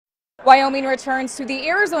Wyoming returns to the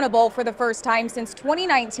Arizona Bowl for the first time since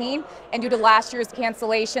 2019, and due to last year's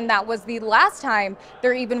cancellation, that was the last time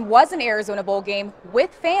there even was an Arizona Bowl game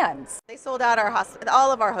with fans. They sold out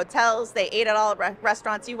all of our hotels. They ate at all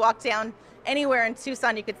restaurants. You walk down anywhere in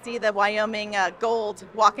Tucson, you could see the Wyoming gold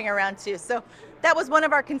walking around too. So that was one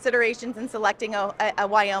of our considerations in selecting a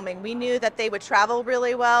Wyoming. We knew that they would travel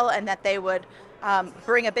really well and that they would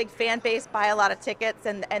bring a big fan base, buy a lot of tickets,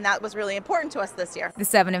 and that was really important to us this year. The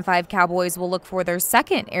 7-5 Cowboys will look for their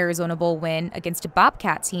second Arizona Bowl win against a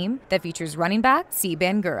Bobcat team that features running back C.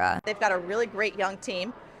 Bangura. They've got a really great young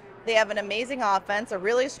team. They have an amazing offense, a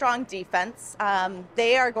really strong defense.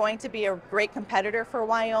 They are going to be a great competitor for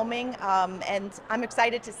Wyoming, and I'm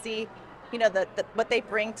excited to see, what they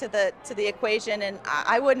bring to the equation. And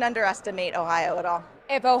I wouldn't underestimate Ohio at all.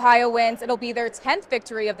 If Ohio wins, it'll be their 10th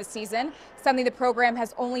victory of the season, something the program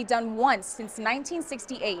has only done once since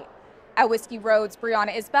 1968. At Whiskey Roads,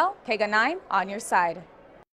 Brianna Isbell, KGUN 9 on your side.